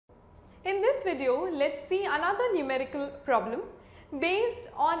In this video, let's see another numerical problem based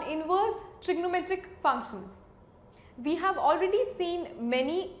on inverse trigonometric functions. We have already seen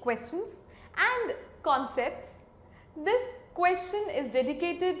many questions and concepts. This question is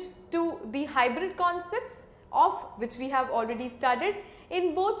dedicated to the hybrid concepts of which we have already studied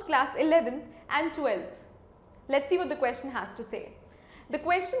in both class 11th and 12th. Let's see what the question has to say. The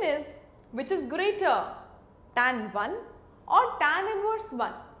question is, which is greater, tan 1 or tan inverse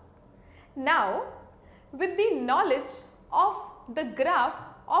 1? Now, with the knowledge of the graph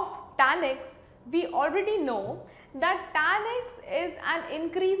of tan x, we already know that tan x is an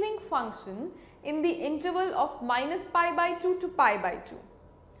increasing function in the interval of minus pi by 2 to pi by 2.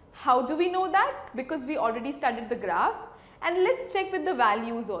 How do we know that? Because we already studied the graph, and let's check with the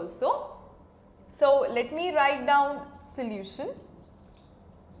values also. So, let me write down solution.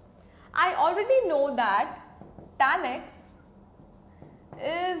 I already know that tan x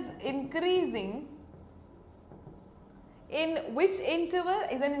is increasing in which interval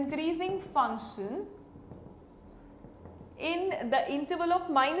is an increasing function in the interval of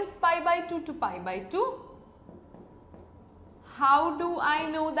minus pi by 2 to pi by 2. How do I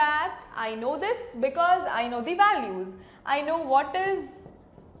know that? I know this because I know the values. I know what is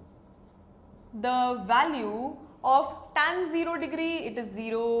the value of tan 0 degree, it is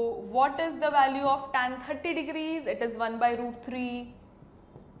 0. What is the value of tan 30 degrees? It is 1 by root 3.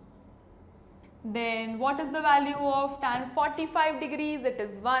 Then what is the value of tan 45 degrees? It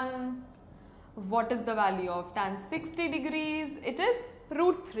is 1. What is the value of tan 60 degrees? It is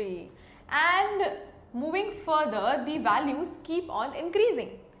root 3. And moving further, the values keep on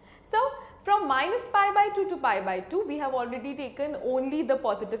increasing. So, from minus pi by 2 to pi by 2, we have already taken only the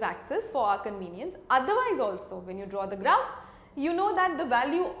positive axis for our convenience. Otherwise also, when you draw the graph, you know that the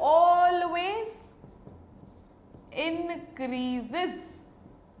value always increases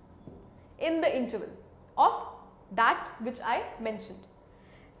in the interval of that which I mentioned.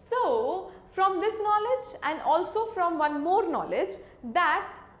 So, from this knowledge and also from one more knowledge, that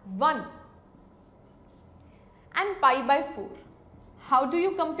 1 and pi by 4. How do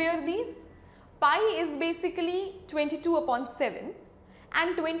you compare these? Pi is basically 22 upon 7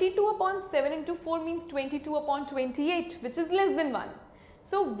 and 22 upon 7 into 4 means 22 upon 28, which is less than 1.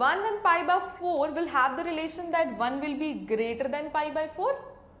 So, 1 and pi by 4 will have the relation that 1 will be greater than pi by 4,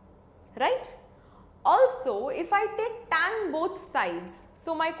 right? Also, if I take tan both sides,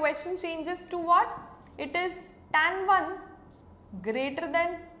 so my question changes to what? It is tan 1 greater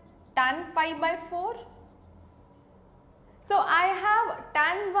than tan pi by 4. So, I have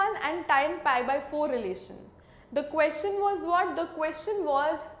tan 1 and tan pi by 4 relation. The question was what? The question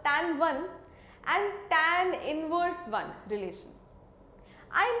was tan 1 and tan inverse 1 relation.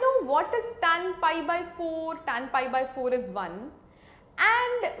 I know what is tan pi by 4, tan pi by 4 is 1,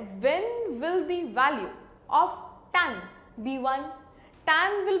 and when will the value of tan be 1?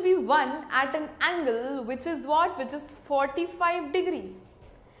 Tan will be 1 at an angle which is what? Which is 45 degrees.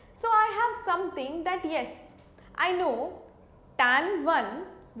 So, I have something that yes, I know tan 1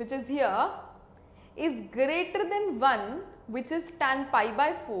 which is here is greater than 1 which is tan pi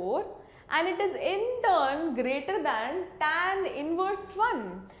by 4, and it is in turn greater than tan inverse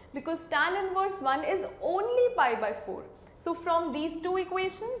 1 because tan inverse 1 is only pi by 4. So, from these two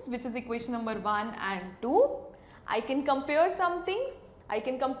equations, which is equation number 1 and 2, I can compare some things. I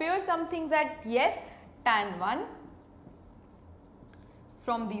can compare some things that yes, tan 1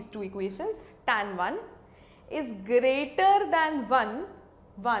 from these two equations, tan 1 is greater than 1,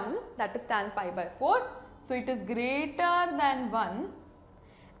 that is tan pi by 4. So, it is greater than 1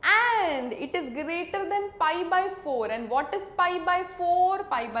 and it is greater than pi by 4. And what is pi by 4?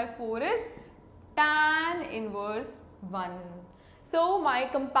 Pi by 4 is tan inverse 1. So, my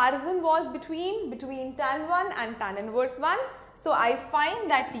comparison was between tan 1 and tan inverse 1. So, I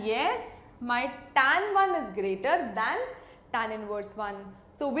find that yes, my tan 1 is greater than tan inverse 1.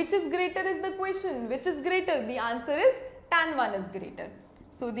 So, which is greater is the question. Which is greater? The answer is tan 1 is greater.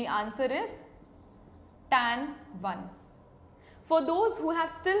 So, the answer is tan 1. For those who have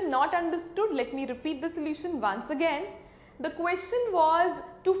still not understood, let me repeat the solution once again. The question was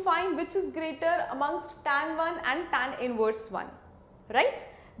to find which is greater amongst tan 1 and tan inverse 1, right?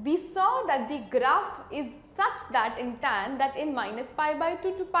 We saw that the graph is such that in tan that in minus pi by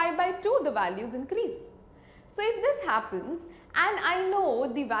 2 to pi by 2 the values increase. So, if this happens and I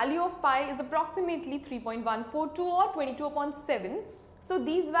know the value of pi is approximately 3.142 or 22 upon 7. So,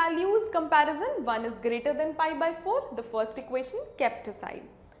 these values comparison 1 is greater than pi by 4, the first equation kept aside.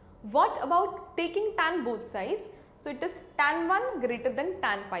 What about taking tan both sides? So, it is tan 1 greater than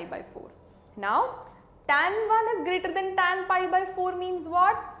tan pi by 4. Now, tan 1 is greater than tan pi by 4 means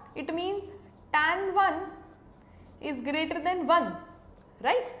what? it means tan 1 is greater than 1,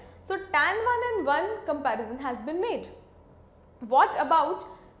 right? So tan 1 and 1 comparison has been made. What about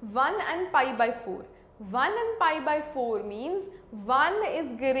 1 and pi by 4? 1 and pi by 4 means 1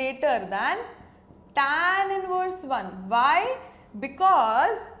 is greater than tan inverse 1. Why?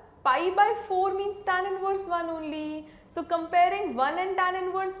 Because pi by 4 means tan inverse 1 only. So comparing 1 and tan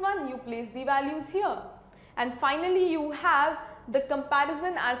inverse 1, you place the values here. And finally you have the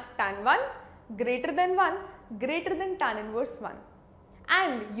comparison as tan 1 greater than 1 greater than tan inverse 1.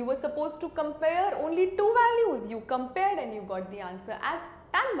 And you were supposed to compare only two values. You compared and you got the answer as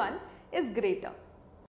tan 1 is greater.